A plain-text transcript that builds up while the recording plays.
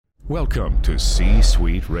Welcome to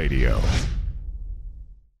C-Suite Radio.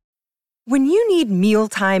 When you need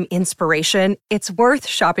mealtime inspiration, it's worth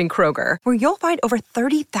shopping Kroger, where you'll find over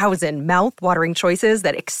 30,000 mouth-watering choices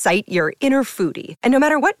that excite your inner foodie. And no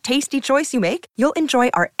matter what tasty choice you make, you'll enjoy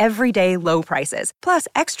our everyday low prices, plus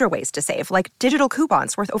extra ways to save, like digital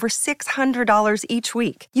coupons worth over $600 each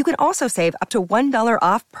week. You can also save up to $1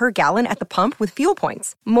 off per gallon at the pump with fuel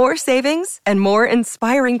points. More savings and more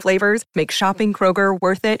inspiring flavors make shopping Kroger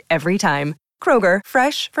worth it every time. Kroger,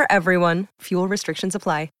 fresh for everyone. Fuel restrictions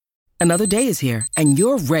apply. Another day is here, and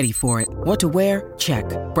you're ready for it. What to wear? Check.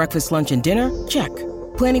 Breakfast, lunch, and dinner? Check.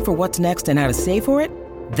 Planning for what's next and how to save for it?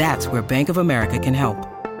 That's where Bank of America can help.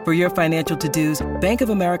 For your financial to-dos, Bank of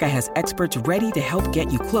America has experts ready to help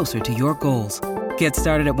get you closer to your goals. Get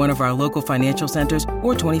started at one of our local financial centers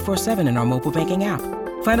or 24/7 in our mobile banking app.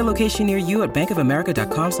 Find a location near you at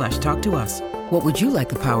bankofamerica.com/talktous. What would you like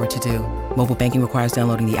the power to do? Mobile banking requires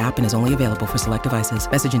downloading the app and is only available for select devices.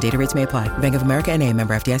 Message and data rates may apply. Bank of America N.A.,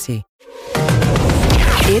 member FDIC.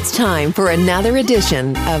 It's time for another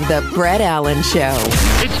edition of The Brett Allen Show.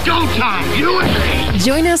 It's go time, USA!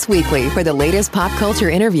 Join us weekly for the latest pop culture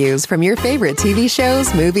interviews from your favorite TV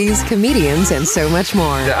shows, movies, comedians, and so much more.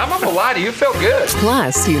 I'm not gonna lie to you, it felt good.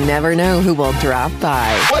 Plus, you never know who will drop by.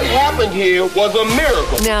 What happened here was a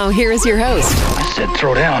miracle. Now, here is your host, I said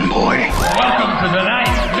throw down, boy. Welcome to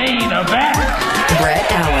tonight's main event. Brett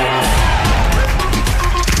Allen.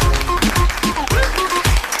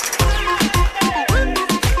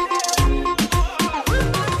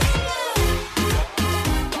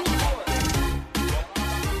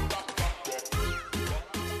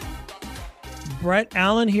 Brett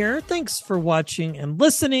Allen here. Thanks for watching and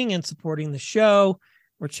listening and supporting the show.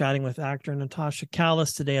 We're chatting with actor Natasha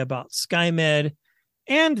Calis today about Sky+Med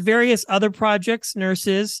and various other projects,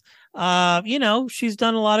 nurses. She's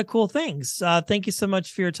done a lot of cool things. Thank you so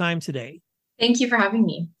much for your time today. Thank you for having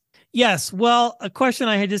me. Yes. Well, a question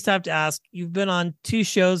I just have to ask. You've been on 2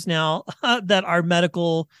 shows now that are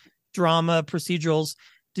medical drama procedurals.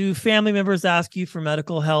 Do family members ask you for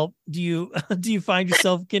medical help? Do you find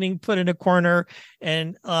yourself getting put in a corner?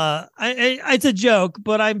 And it's a joke,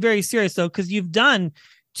 but I'm very serious though, because you've done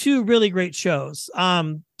 2 really great shows.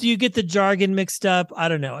 Do you get the jargon mixed up? I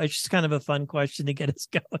don't know. It's just kind of a fun question to get us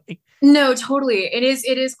going. No, totally. It is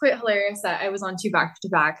quite hilarious that I was on 2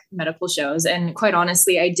 back-to-back medical shows, and quite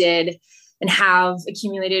honestly, I did and have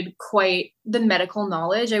accumulated quite the medical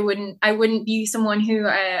knowledge. I wouldn't be someone who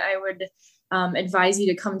I would advise you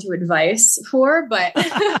to come to advice for, but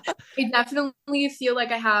I definitely feel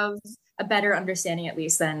like I have a better understanding at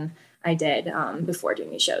least than I did before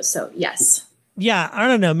doing these shows. So yes. Yeah. I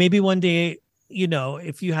don't know. Maybe one day,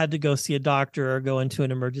 if you had to go see a doctor or go into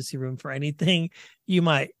an emergency room for anything,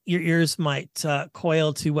 your ears might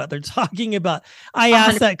coil to what they're talking about. I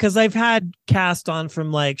asked that because I've had cast on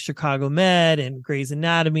from like Chicago Med and Grey's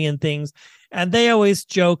Anatomy and things, and they always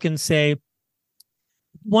joke and say,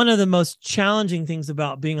 one of the most challenging things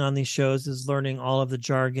about being on these shows is learning all of the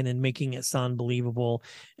jargon and making it sound believable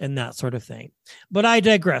and that sort of thing. But I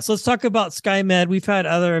digress. Let's talk about Sky+Med. We've had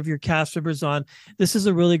other of your cast members on. This is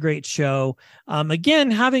a really great show.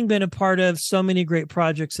 Again, having been a part of so many great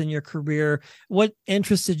projects in your career, what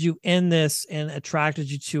interested you in this and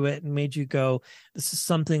attracted you to it and made you go, this is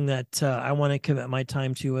something that I want to commit my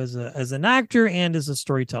time to as an actor and as a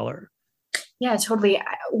storyteller? Yeah, totally.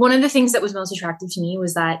 One of the things that was most attractive to me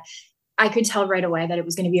was that I could tell right away that it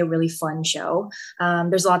was going to be a really fun show.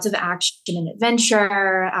 There's lots of action and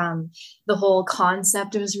adventure. The whole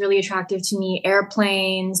concept was really attractive to me.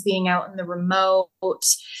 Airplanes, being out in the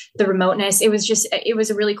remoteness. It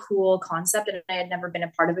was a really cool concept. And I had never been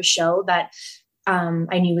a part of a show that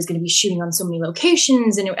I knew was going to be shooting on so many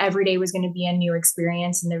locations, and every day was going to be a new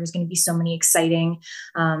experience, and there was going to be so many exciting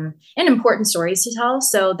and important stories to tell.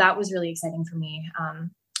 So that was really exciting for me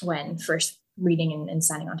when first reading and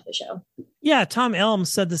signing onto the show. Yeah, Tom Elm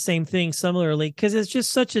said the same thing similarly, because it's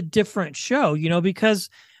just such a different show, because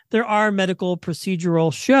there are medical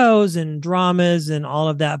procedural shows and dramas and all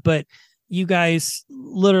of that, but you guys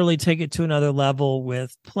literally take it to another level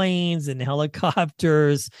with planes and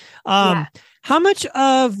helicopters. Yeah. How much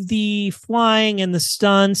of the flying and the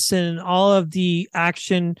stunts and all of the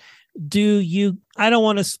action I don't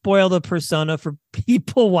want to spoil the persona for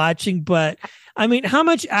people watching, but I mean, how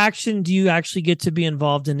much action do you actually get to be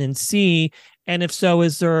involved in and see? And if so,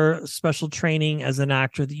 is there special training as an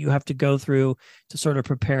actor that you have to go through to sort of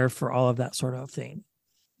prepare for all of that sort of thing?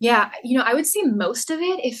 Yeah. I would say most of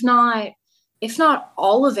it, if not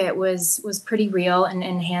all of it, was pretty real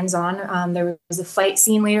and hands-on. There was a fight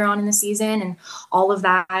scene later on in the season, and all of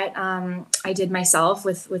that I did myself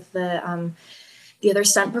with the the other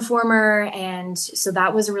stunt performer. And so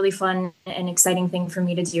that was a really fun and exciting thing for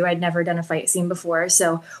me to do. I'd never done a fight scene before.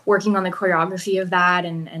 So working on the choreography of that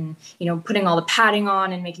and putting all the padding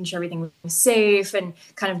on and making sure everything was safe and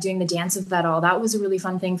kind of doing the dance of that all, that was a really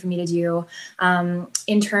fun thing for me to do.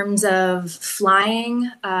 In terms of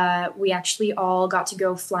flying, we actually all got to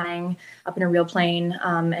go flying up in a real plane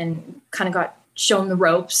and kind of got shown the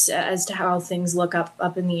ropes as to how things look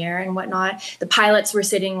up in the air and whatnot. The pilots were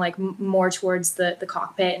sitting like more towards the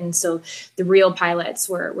cockpit, and so the real pilots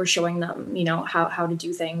were showing them how to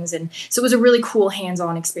do things. And so it was a really cool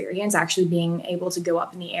hands-on experience, actually being able to go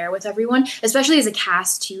up in the air with everyone, especially as a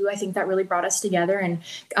cast too. I think that really brought us together and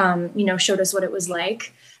showed us what it was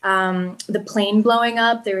like. The plane blowing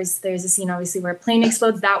up, there's a scene obviously where a plane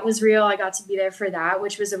explodes. That was real. I got to be there for that,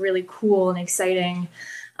 which was a really cool and exciting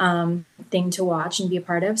thing to watch and be a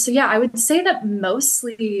part of. So yeah, I would say that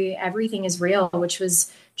mostly everything is real, which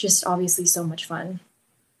was just obviously so much fun.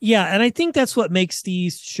 Yeah. And I think that's what makes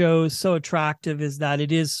these shows so attractive, is that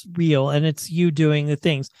it is real and it's you doing the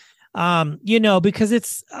things, because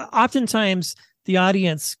it's oftentimes the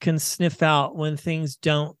audience can sniff out when things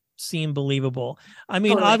don't seem believable. I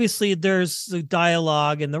mean, Obviously there's the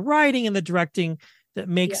dialogue and the writing and the directing that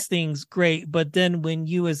makes things great. But then when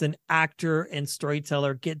you as an actor and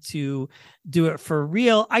storyteller get to do it for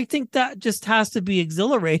real, I think that just has to be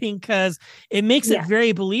exhilarating because it makes it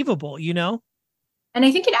very believable, And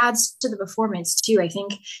I think it adds to the performance too. I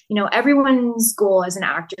think, everyone's goal as an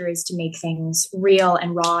actor is to make things real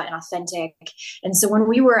and raw and authentic. And so when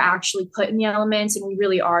we were actually put in the elements and we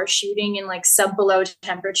really are shooting in like sub-below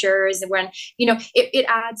temperatures, and when, it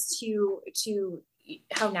adds to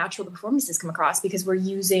how natural the performances come across, because we're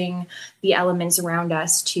using the elements around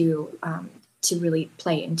us to really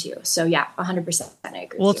play into. So yeah, 100%. I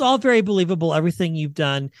agree. Well, it's all very believable, everything you've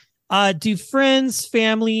done. Do friends,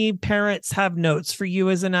 family, parents have notes for you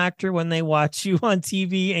as an actor when they watch you on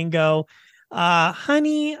TV and go,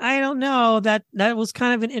 honey, I don't know, that was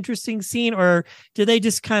kind of an interesting scene? Or do they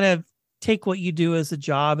just kind of take what you do as a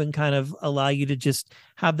job and kind of allow you to just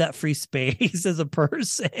have that free space as a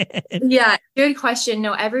person? Yeah, good question.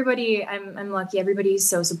 No, everybody, I'm lucky. Everybody's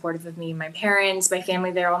so supportive of me. My parents, my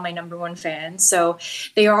family, they're all my number one fans. So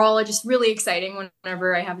they are all just really exciting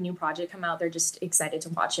whenever I have a new project come out. They're just excited to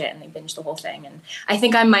watch it and they binge the whole thing. And I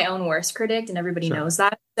think I'm my own worst critic and everybody knows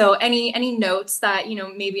that. So any notes that,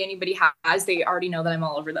 maybe anybody has, they already know that I'm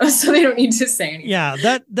all over those. So they don't need to say anything.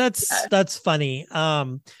 Yeah, that's funny.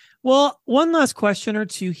 Well, one last question or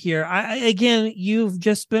two here. Again, you've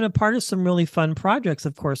just been a part of some really fun projects,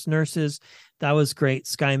 of course, Nurses, that was great,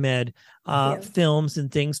 Sky+Med, films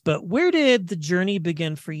and things. But where did the journey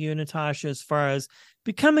begin for you, Natasha, as far as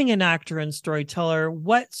becoming an actor and storyteller?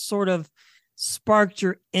 What sort of sparked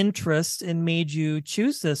your interest and made you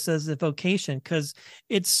choose this as a vocation? Because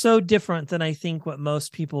it's so different than I think what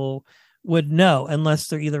most people would know, unless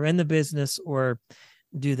they're either in the business or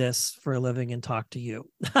do this for a living and talk to you.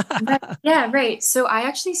 Yeah, right. So I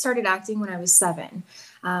actually started acting when I was 7.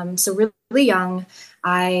 So really young.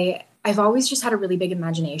 I've always just had a really big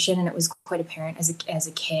imagination, and it was quite apparent as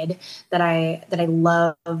a kid that I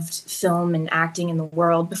loved film and acting in the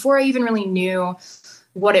world before I even really knew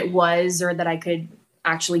what it was or that I could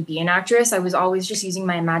actually be an actress. I was always just using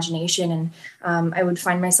my imagination, and I would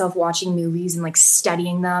find myself watching movies and like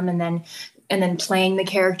studying them, and then playing the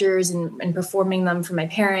characters and performing them for my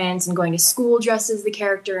parents, and going to school dressed as the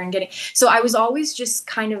character and so I was always just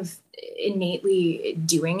kind of innately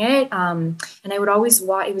doing it. And I would always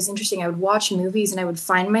watch, it was interesting. I would watch movies and I would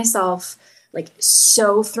find myself like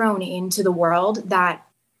so thrown into the world that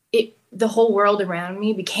the whole world around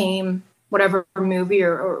me became whatever movie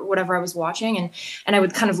or whatever I was watching. And I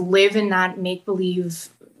would kind of live in that make-believe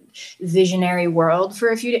visionary world for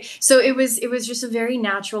a few days. So it was just a very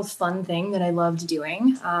natural, fun thing that I loved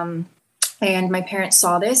doing. And my parents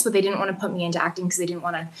saw this, but they didn't want to put me into acting because they didn't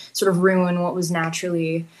want to sort of ruin what was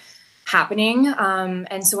naturally happening.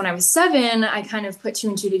 And so when I was 7, I kind of put 2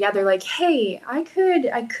 and 2 together, like, hey, I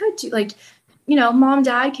could do, like, Mom,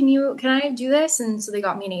 Dad, can I do this? And so they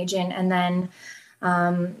got me an agent. And then,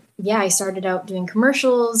 I started out doing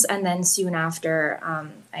commercials, and then soon after,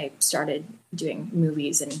 I started doing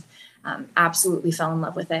movies and absolutely fell in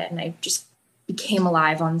love with it. And I just became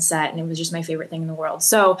alive on set, and it was just my favorite thing in the world.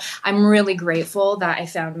 So I'm really grateful that I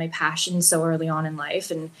found my passion so early on in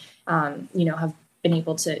life, and, have been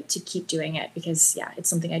able to keep doing it because, it's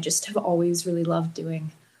something I just have always really loved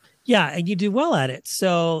doing. Yeah, and you do well at it.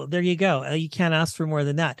 So there you go. You can't ask for more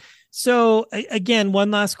than that. So again,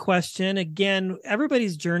 one last question. Again,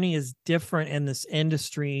 everybody's journey is different in this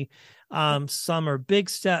industry. Some are big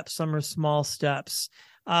steps, some are small steps.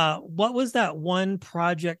 What was that one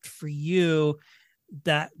project for you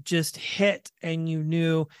that just hit and you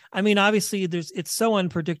knew? I mean, obviously it's so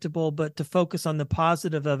unpredictable, but to focus on the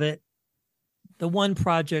positive of it, the one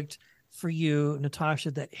project for you,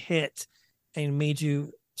 Natasha, that hit and made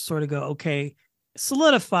you sort of go, okay,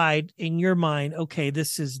 solidified in your mind, okay,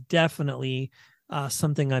 this is definitely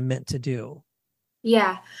something I'm meant to do.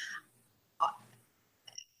 Yeah.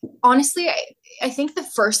 Honestly, I think the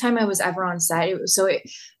first time I was ever on set,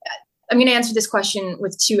 I'm going to answer this question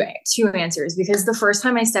with two answers, because the first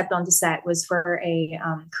time I stepped onto set was for a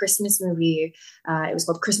Christmas movie. It was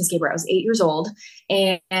called Christmas Caper. I was 8 years old,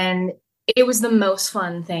 and it was the most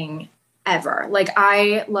fun thing ever. Like,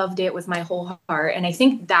 I loved it with my whole heart. And I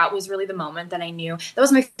think that was really the moment that I knew that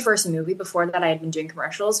was my first movie. Before that, I had been doing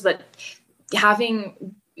commercials, but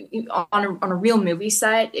having on a real movie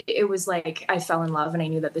set, it was like I fell in love and I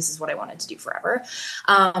knew that this is what I wanted to do forever.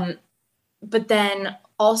 But then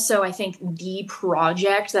also, I think the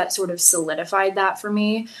project that sort of solidified that for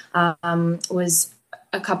me was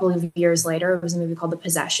a couple of years later. It was a movie called The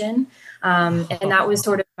Possession. And that was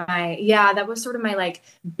sort of my like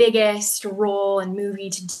biggest role and movie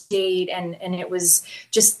to date. And it was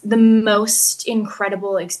just the most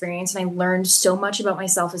incredible experience. And I learned so much about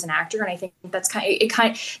myself as an actor. And I think that's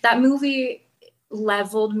that movie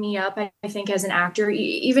leveled me up, I think, as an actor,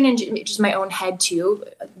 even in just my own head too,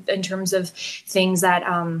 in terms of things that,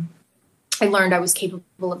 I learned I was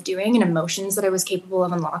capable of doing and emotions that I was capable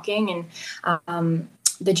of unlocking. And,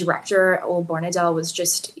 the director, Ol Bornadell,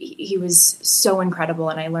 he was so incredible.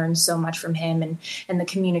 And I learned so much from him, and the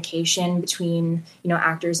communication between,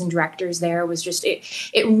 actors and directors there was just,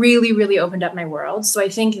 it really, really opened up my world. So I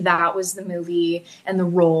think that was the movie and the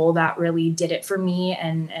role that really did it for me.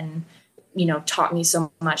 And taught me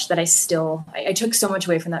so much that I took so much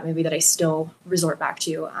away from that movie that I still resort back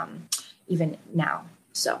to, even now.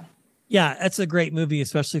 So. Yeah, that's a great movie,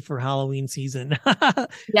 especially for Halloween season.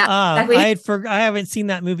 Yeah, exactly. I haven't seen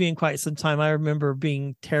that movie in quite some time. I remember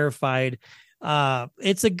being terrified.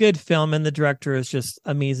 It's a good film, and the director is just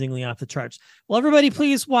amazingly off the charts. Well, everybody,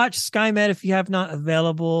 please watch Sky+Med if you have not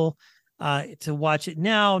available to watch it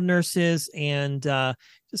now, nurses, and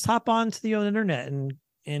just hop on to the old internet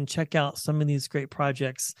and check out some of these great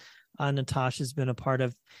projects Natasha's been a part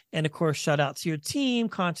of. And of course, shout out to your team,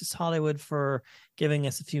 Conscious Hollywood, for giving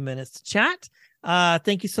us a few minutes to chat.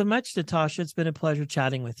 Thank you so much, Natasha. It's been a pleasure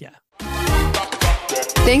chatting with you.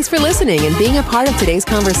 Thanks for listening and being a part of today's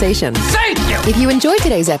conversation. Thank you! If you enjoyed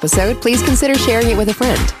today's episode, please consider sharing it with a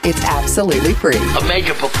friend. It's absolutely free. A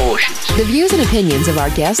major proportions. The views and opinions of our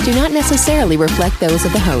guests do not necessarily reflect those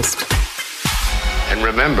of the host. And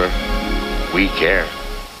remember, we care.